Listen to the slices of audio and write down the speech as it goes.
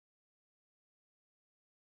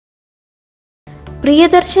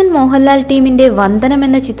പ്രിയദർശൻ മോഹൻലാൽ ടീമിന്റെ വന്ദനം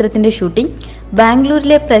എന്ന ചിത്രത്തിന്റെ ഷൂട്ടിംഗ്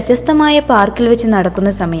ബാംഗ്ലൂരിലെ പ്രശസ്തമായ പാർക്കിൽ വെച്ച്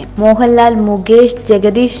നടക്കുന്ന സമയം മോഹൻലാൽ, മുകേഷ്,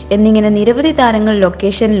 ജഗദീഷ് എന്നിങ്ങനെ നിരവധി താരങ്ങൾ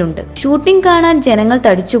ലൊക്കേഷനിലുണ്ട്. ഷൂട്ടിംഗ് കാണാൻ ജനങ്ങൾ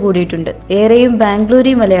തടിച്ചുകൂടിയിട്ടുണ്ട്. ഏറെയും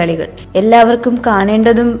ബാംഗ്ലൂരി മലയാളികൾ. എല്ലാവർക്കും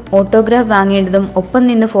കാണേണ്ടതും ഓട്ടോഗ്രാഫ് വാങ്ങേണ്ടതും ഒപ്പം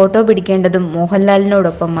നിന്ന് ഫോട്ടോ പിടിക്കേണ്ടതും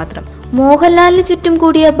മോഹൻലാലിനോടൊപ്പം മാത്രം. മോഹൻലാലിന് ചുറ്റും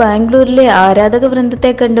കൂടിയ ബാംഗ്ലൂരിലെ ആരാധക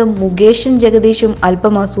വൃന്ദത്തെ കണ്ട് മുകേഷും ജഗദീഷും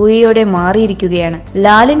അല്പം അസൂയയോടെ മാറിയിരിക്കുകയാണ്.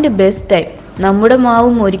 ലാലിന്റെ ബെസ്റ്റ് ടൈം, നമ്മുടെ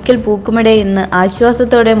മാവും ഒരിക്കൽ പൂക്കുമടേ എന്ന്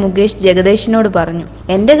ആശ്വാസത്തോടെ മുകേഷ് ജഗദീഷിനോട് പറഞ്ഞു.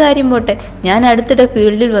 എന്റെ കാര്യം പോട്ടെ, ഞാൻ അടുത്തിടെ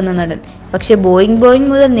ഫീൽഡിൽ വന്ന നടൻ. പക്ഷെ ബോയിങ്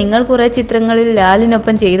മുതൽ നിങ്ങൾ കുറെ ചിത്രങ്ങളിൽ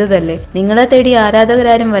ലാലിനൊപ്പം ചെയ്തതല്ലേ, നിങ്ങളെ തേടി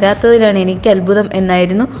ആരാധകരാരും വരാത്തതിലാണ് എനിക്ക് അത്ഭുതം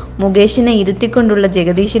എന്നായിരുന്നു മുകേഷിനെ ഇരുത്തിക്കൊണ്ടുള്ള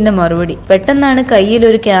ജഗദീഷിന്റെ മറുപടി. പെട്ടെന്നാണ് കയ്യിൽ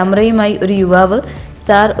ഒരു ക്യാമറയുമായി ഒരു യുവാവ്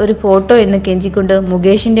സാർ ഒരു ഫോട്ടോ എന്ന് കെഞ്ചിക്കൊണ്ട്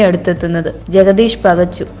മുകേഷിന്റെ അടുത്തെത്തുന്നത്. ജഗദീഷ്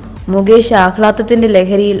പകച്ചു. മുകേഷ് ആഹ്ലാദത്തിന്റെ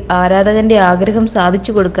ലഹരിയിൽ ആരാധകന്റെ ആഗ്രഹം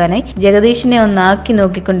സാധിച്ചു കൊടുക്കാനായി ജഗദീഷിനെ ഒന്നാക്കി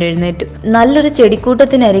നോക്കിക്കൊണ്ട് എഴുന്നേറ്റു. നല്ലൊരു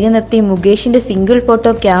ചെടിക്കൂട്ടത്തിനരികെ നിർത്തി മുകേഷിന്റെ സിംഗിൾ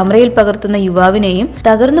ഫോട്ടോ ക്യാമറയിൽ പകർത്തുന്ന യുവാവിനെയും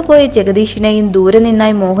തകർന്നുപോയ ജഗദീഷിനെയും ദൂരെ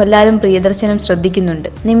നിന്നായി മോഹൻലാലും പ്രിയദർശനും ശ്രദ്ധിക്കുന്നുണ്ട്.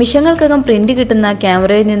 നിമിഷങ്ങൾക്കകം പ്രിന്റ് കിട്ടുന്ന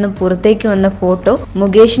ക്യാമറയിൽ നിന്നും പുറത്തേക്ക് വന്ന ഫോട്ടോ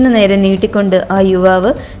മുകേഷിന് നേരെ നീട്ടിക്കൊണ്ട് ആ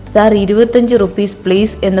യുവാവ് സാർ 25 റുപ്പീസ്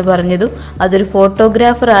പ്ലീസ് എന്ന് പറഞ്ഞതും അതൊരു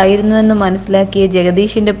ഫോട്ടോഗ്രാഫർ ആയിരുന്നുവെന്ന് മനസ്സിലാക്കിയ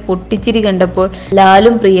ജഗദീഷിന്റെ പൊട്ടിച്ചിരി കണ്ടപ്പോൾ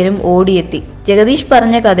ലാലും പ്രിയനും ഓടിയെത്തി. ജഗദീഷ്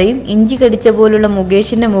പറഞ്ഞ കഥയും ഇഞ്ചി കടിച്ച പോലുള്ള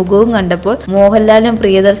മുകേഷിന്റെ മുഖവും കണ്ടപ്പോൾ മോഹൻലാലും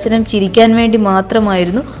പ്രിയദർശനും ചിരിക്കാൻ വേണ്ടി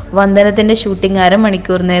മാത്രമായിരുന്നു വന്ദനത്തിന്റെ ഷൂട്ടിംഗ്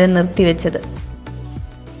അരമണിക്കൂർ നേരം നിർത്തിവെച്ചത്.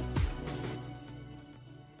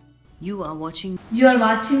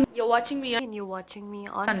 You're watching me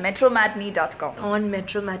on metromatinee.com. on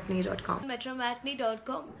metromatinee.com.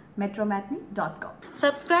 metromatinee.com.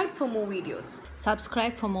 Subscribe for more videos.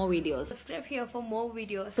 Subscribe for more videos. Subscribe here for more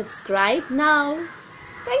videos. Subscribe now.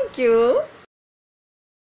 Thank you.